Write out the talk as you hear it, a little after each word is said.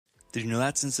Did you know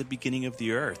that since the beginning of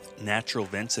the Earth, natural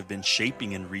vents have been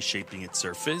shaping and reshaping its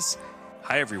surface?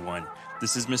 Hi everyone,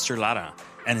 this is Mr. Lara,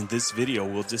 and in this video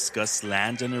we'll discuss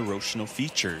land and erosional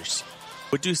features.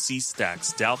 What do sea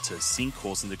stacks, deltas,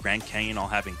 sinkholes, and the Grand Canyon all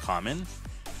have in common?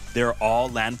 They're all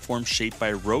landforms shaped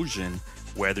by erosion,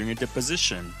 weathering, and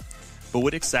deposition. But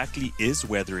what exactly is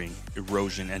weathering,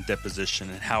 erosion, and deposition,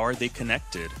 and how are they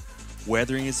connected?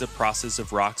 Weathering is the process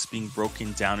of rocks being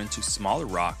broken down into smaller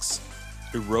rocks.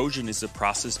 Erosion is a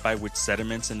process by which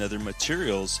sediments and other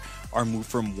materials are moved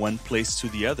from one place to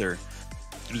the other.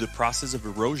 Through the process of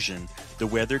erosion, the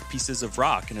weathered pieces of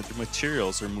rock and other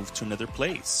materials are moved to another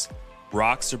place.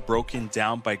 Rocks are broken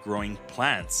down by growing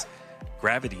plants,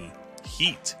 gravity,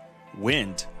 heat,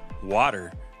 wind,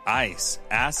 water, ice,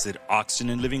 acid, oxygen,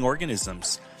 and living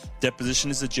organisms.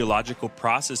 Deposition is a geological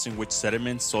process in which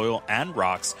sediment, soil, and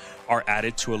rocks are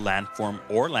added to a landform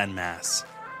or landmass.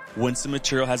 Once the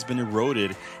material has been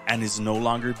eroded and is no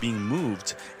longer being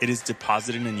moved, it is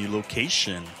deposited in a new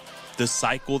location. The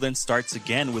cycle then starts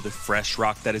again with a fresh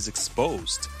rock that is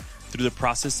exposed. Through the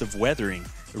process of weathering,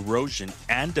 erosion,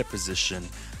 and deposition,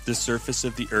 the surface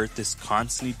of the Earth is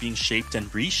constantly being shaped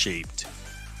and reshaped.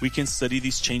 We can study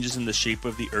these changes in the shape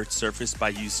of the Earth's surface by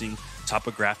using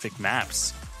topographic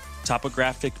maps.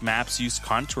 Topographic maps use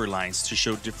contour lines to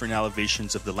show different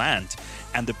elevations of the land,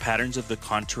 and the patterns of the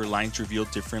contour lines reveal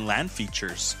different land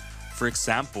features. For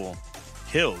example,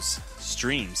 hills,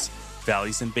 streams,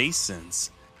 valleys, and basins.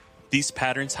 These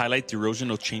patterns highlight the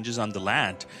erosional changes on the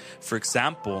land. For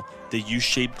example, the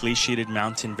U-shaped glaciated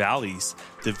mountain valleys,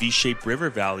 the V-shaped river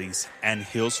valleys, and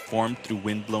hills formed through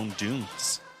wind-blown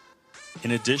dunes. In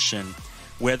addition,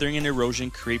 weathering and erosion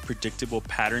create predictable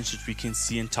patterns which we can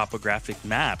see in topographic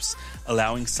maps,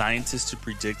 allowing scientists to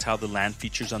predict how the land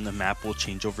features on the map will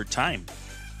change over time.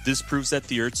 This proves that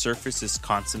the Earth's surface is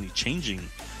constantly changing.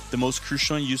 The most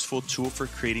crucial and useful tool for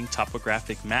creating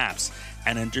topographic maps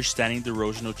and understanding the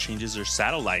erosional changes are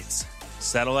satellites.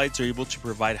 Satellites are able to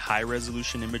provide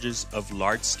high-resolution images of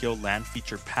large-scale land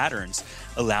feature patterns,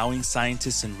 allowing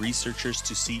scientists and researchers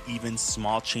to see even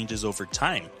small changes over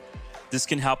time. This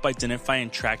can help identify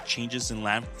and track changes in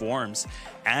land forms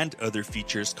and other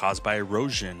features caused by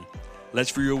erosion.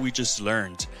 Let's review what we just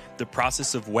learned. The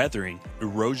process of weathering,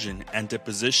 erosion, and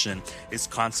deposition is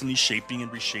constantly shaping and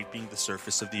reshaping the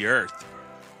surface of the Earth.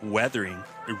 Weathering,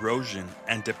 erosion,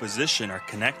 and deposition are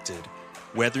connected.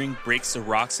 Weathering breaks the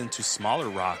rocks into smaller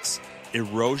rocks.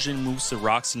 Erosion moves the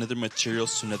rocks and other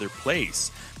materials to another place.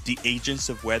 The agents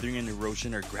of weathering and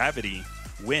erosion are gravity,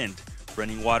 wind,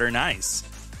 running water, and ice.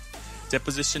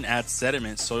 Deposition adds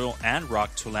sediment, soil, and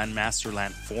rock to a landmass or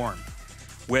landform.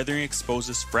 Weathering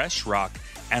exposes fresh rock,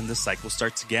 and the cycle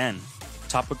starts again.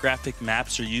 Topographic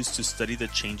maps are used to study the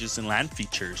changes in land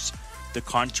features. The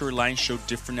contour lines show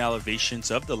different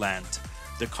elevations of the land.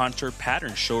 The contour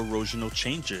patterns show erosional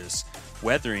changes.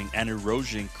 Weathering and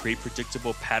erosion create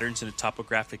predictable patterns in a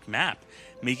topographic map,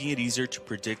 making it easier to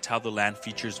predict how the land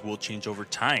features will change over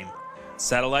time.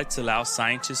 Satellites allow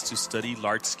scientists to study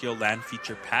large-scale land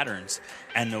feature patterns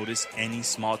and notice any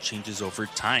small changes over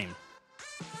time.